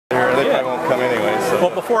Well,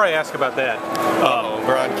 before I ask about that,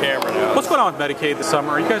 we're on camera now. What's going on with Medicaid this summer?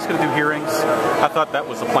 Are you guys going to do hearings? I thought that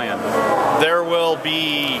was the plan. There will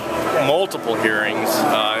be multiple hearings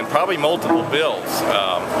and probably multiple bills.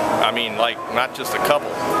 I mean, like, not just a couple.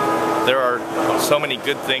 There are so many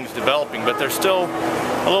good things developing, but they're still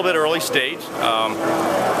a little bit early stage.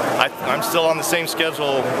 I'm still on the same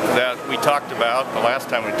schedule that we talked about the last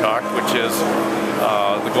time we talked, which is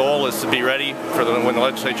the goal is to be ready for when the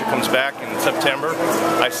legislature comes back in September.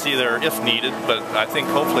 I see there if needed, but I think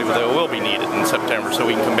hopefully they will be needed in September, so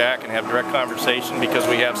we can come back and have direct conversation, because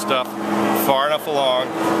we have stuff far enough along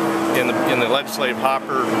in the legislative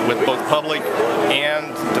hopper with both public and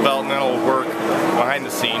developmental work behind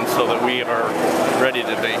the scenes, so that we are ready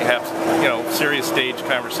to have, you know, serious stage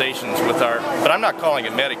conversations with our. But I'm not calling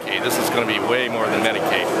it Medicaid. This is going to be way more than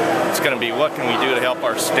Medicaid. It's going to be what can we do to help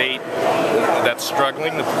our state that's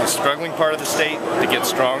struggling, the struggling part of the state, to get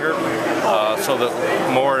stronger, so that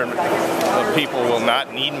more people will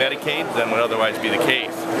not need Medicaid than would otherwise be the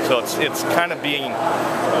case. So it's kind of being,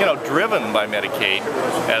 you know, driven by Medicaid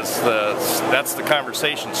as that's the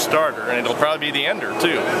conversation starter, and it'll probably be the ender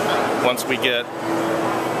too. Once we get,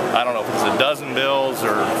 I don't know if it's a dozen bills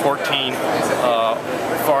or 14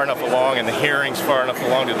 far enough along, and the hearings far enough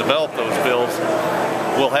along to develop those bills,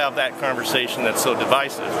 we'll have that conversation that's so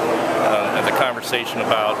divisive, and the conversation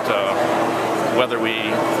about whether we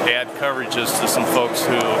add coverages to some folks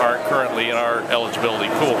who aren't currently in our eligibility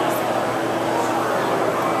pool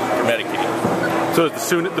for Medicaid. So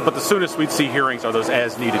but the soonest we'd see hearings are those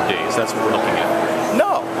as-needed days. That's what we're looking at.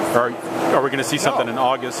 No. Are we going to see something in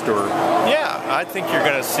August, or? Yeah, I think you're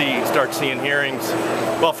going to start seeing hearings.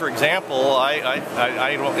 Well, for example,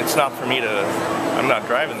 it's not for me to. I'm not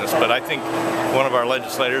driving this, but I think one of our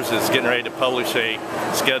legislators is getting ready to publish a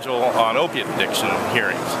schedule on opiate addiction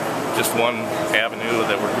hearings. Just one avenue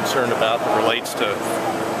that we're concerned about that relates to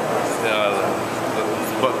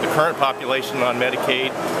the current population on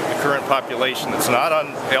Medicaid, the current population that's not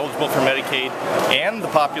eligible for Medicaid, and the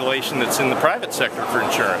population that's in the private sector for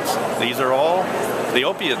insurance. These are all, the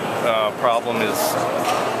opiate problem is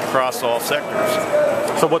across all sectors.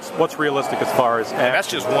 So what's realistic as far as action? That's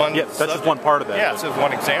just one. Yeah, that's just one part of that. Yeah, it's just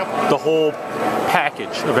one example. The whole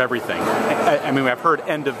package of everything. I mean, I've heard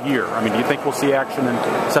end of year. I mean, do you think we'll see action in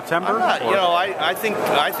September? You know, I think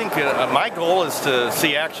my goal is to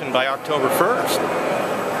see action by October 1st.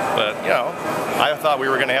 But, you know, I thought we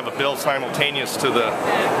were going to have a bill simultaneous to the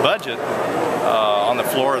budget on the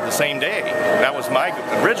floor the same day. That was my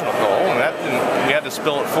original goal, and we had to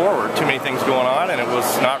spill it forward. Too many things going on, and it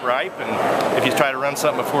was not ripe. And if you try to run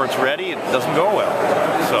something before it's ready, it doesn't go well.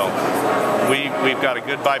 So we've got a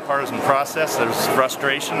good bipartisan process. There's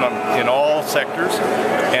frustration in all sectors,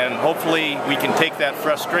 and hopefully we can take that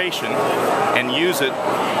frustration and use it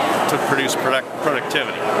to produce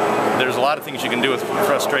productivity. There's a lot of things you can do with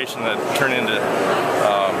frustration that turn into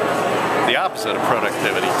the opposite of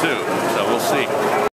productivity too. So we'll see.